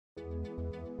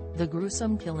The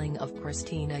gruesome killing of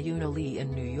Christina Yuna Lee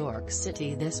in New York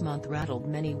City this month rattled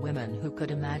many women who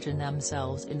could imagine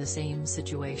themselves in the same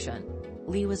situation.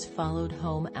 Lee was followed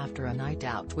home after a night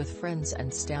out with friends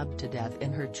and stabbed to death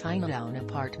in her Chinatown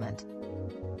apartment.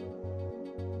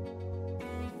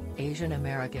 Asian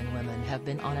American women have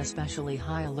been on especially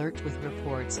high alert with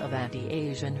reports of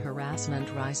anti-Asian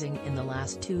harassment rising in the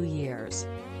last 2 years.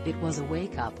 It was a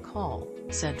wake-up call,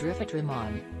 said Riffat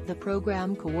Rahman, the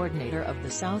program coordinator of the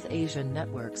South Asian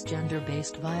Network's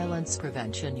Gender-Based Violence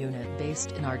Prevention Unit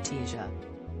based in Artesia.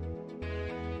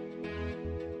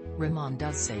 Rahman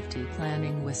does safety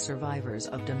planning with survivors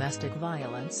of domestic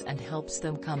violence and helps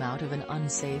them come out of an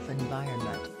unsafe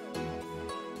environment.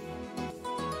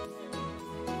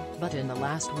 But in the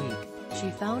last week,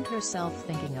 she found herself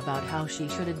thinking about how she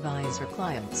should advise her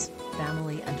clients,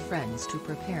 family and friends to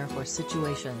prepare for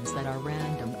situations that are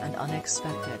random and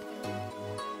unexpected.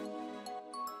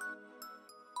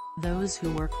 Those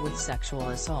who work with sexual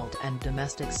assault and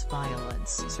domestic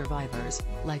violence survivors,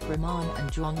 like Rahman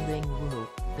and Jong-Ling Wu,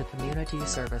 the Community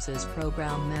Services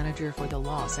Program Manager for the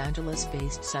Los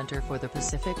Angeles-based Center for the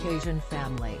Pacific Asian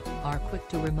Family, are quick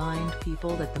to remind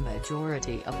people that the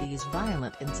majority of these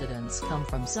violent incidents come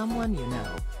from someone you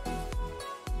know.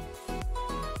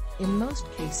 In most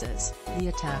cases, the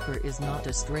attacker is not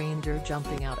a stranger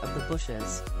jumping out of the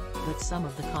bushes. But some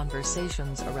of the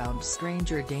conversations around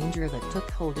stranger danger that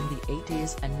took hold in the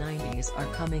 80s and 90s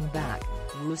are coming back,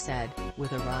 Wu said,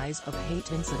 with a rise of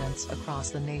hate incidents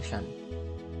across the nation.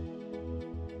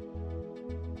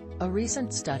 A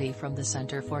recent study from the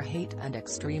Center for Hate and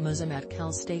Extremism at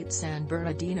Cal State San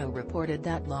Bernardino reported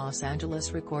that Los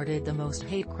Angeles recorded the most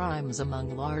hate crimes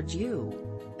among large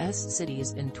U.S.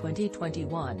 cities in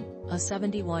 2021, a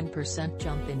 71%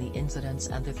 jump in the incidence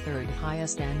and the third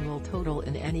highest annual total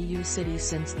in any U city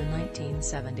since the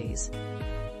 1970s.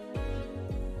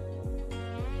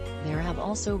 There have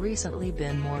also recently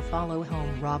been more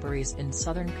follow-home robberies in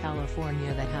Southern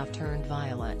California that have turned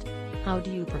violent. How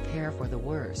do you prepare for the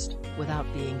worst,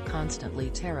 without being constantly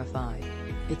terrified?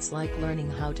 It's like learning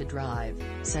how to drive,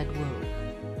 said Wu.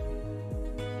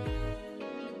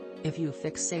 If you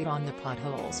fixate on the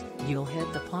potholes, you'll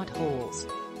hit the potholes.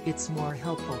 It's more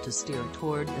helpful to steer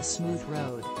toward the smooth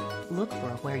road. Look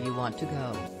for where you want to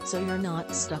go, so you're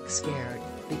not stuck scared,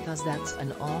 because that's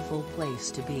an awful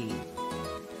place to be.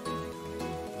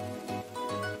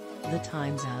 The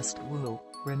Times asked Wu,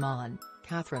 Rahman,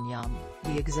 Katherine Yeom,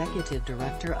 the executive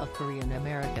director of Korean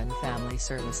American Family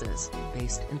Services,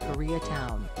 based in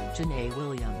Koreatown, Jenae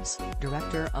Williams,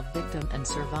 director of Victim and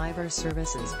Survivor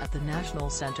Services at the National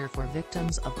Center for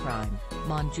Victims of Crime,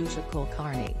 Manjusha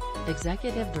Kulkarni,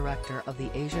 executive director of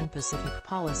the Asian Pacific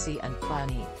Policy and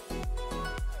Planning.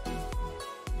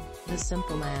 The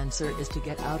simple answer is to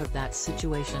get out of that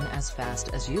situation as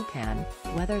fast as you can,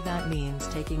 whether that means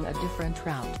taking a different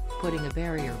route, putting a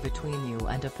barrier between you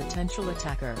and a potential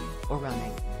attacker, or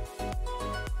running.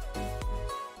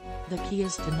 The key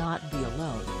is to not be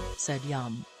alone, said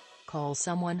Yeom. Call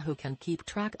someone who can keep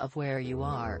track of where you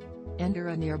are. Enter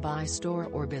a nearby store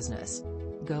or business.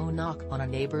 Go knock on a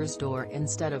neighbor's door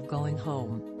instead of going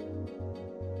home.